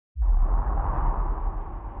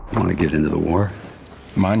Want to get into the war?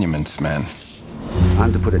 Monuments, man.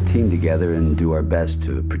 I'm to put a team together and do our best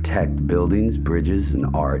to protect buildings, bridges,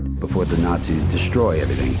 and art before the Nazis destroy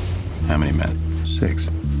everything. How many men? 6.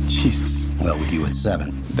 Jesus. Well, with you at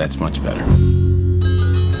 7. That's much better.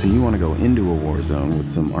 So you want to go into a war zone with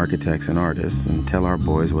some architects and artists and tell our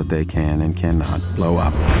boys what they can and cannot blow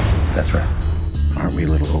up. That's right. Aren't we a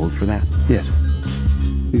little old for that? Yes.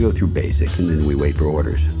 We go through basic, and then we wait for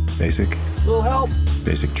orders. Basic? Little help.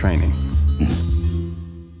 Basic training.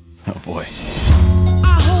 Oh, boy.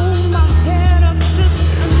 I hold my head up just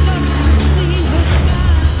enough to see her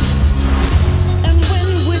smile. And when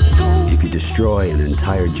we go, If you destroy an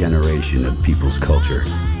entire generation of people's culture,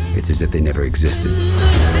 it's as if they never existed.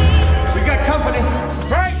 We got company.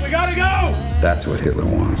 Frank, we gotta go! That's what Hitler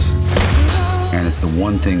wants. And it's the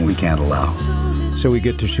one thing we can't allow. So we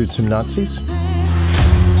get to shoot some Nazis?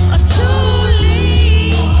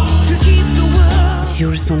 It's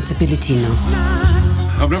your responsibility now.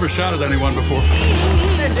 I've never shot at anyone before.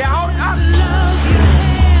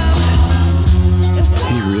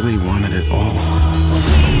 He really wanted it all.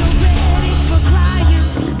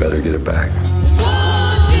 And we better get it back.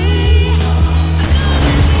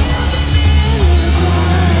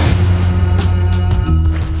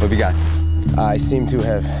 What have you got? I seem to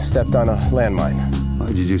have stepped on a landmine. Why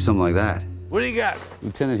would you do something like that? What do you got?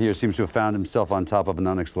 Lieutenant here seems to have found himself on top of an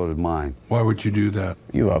unexploded mine. Why would you do that?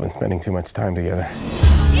 You all been spending too much time together.